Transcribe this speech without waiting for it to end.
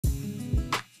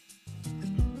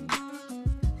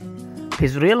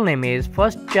His real name is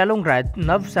First Chalongrat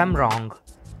Samrong.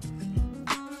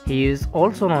 He is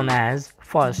also known as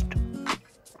First.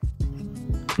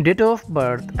 Date of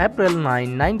birth April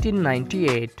 9,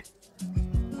 1998.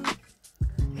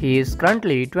 He is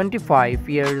currently 25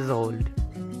 years old.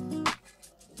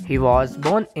 He was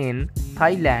born in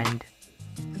Thailand.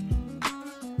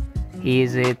 He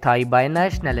is a Thai by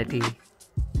nationality.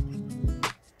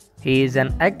 He is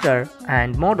an actor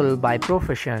and model by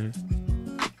profession.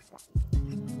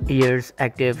 Years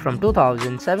active from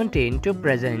 2017 to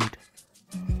present.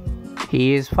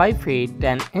 He is 5 feet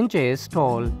 10 inches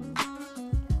tall.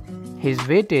 His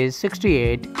weight is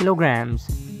 68 kilograms.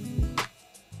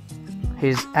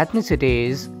 His ethnicity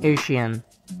is Asian.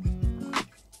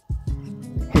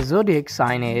 His zodiac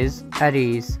sign is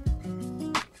Aries.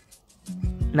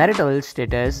 Marital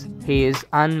status, he is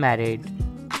unmarried.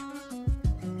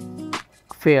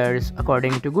 Affairs,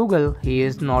 according to Google, he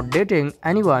is not dating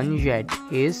anyone yet.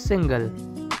 He is single.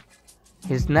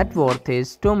 His net worth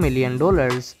is $2 million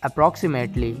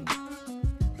approximately.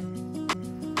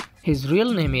 His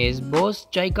real name is Boss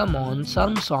Chaikamon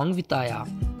Sarmsong Vitaya.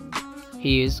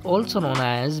 He is also known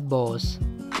as Boss.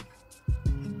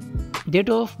 Date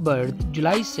of birth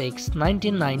July 6,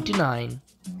 1999.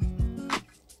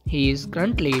 He is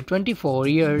currently 24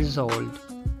 years old.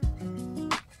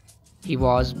 He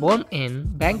was born in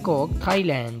Bangkok,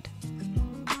 Thailand.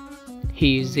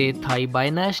 He is a Thai by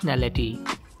nationality.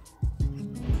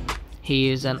 He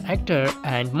is an actor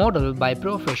and model by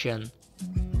profession.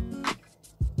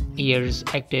 Years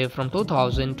active from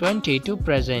 2020 to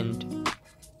present.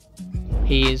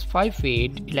 He is 5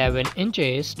 feet 11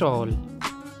 inches tall.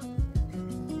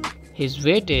 His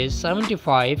weight is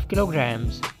 75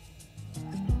 kilograms.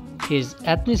 His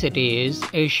ethnicity is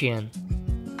Asian.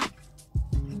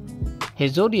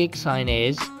 His zodiac sign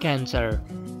is Cancer.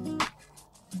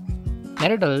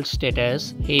 Marital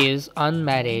status, he is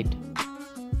unmarried.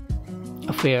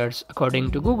 Affairs,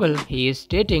 according to Google, he is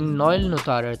dating Noel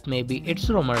Nutarat, maybe it's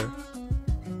rumor.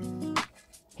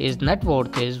 His net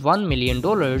worth is $1 million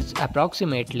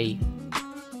approximately.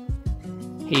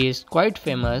 He is quite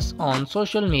famous on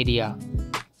social media.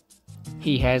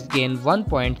 He has gained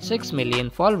 1.6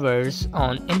 million followers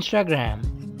on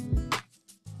Instagram.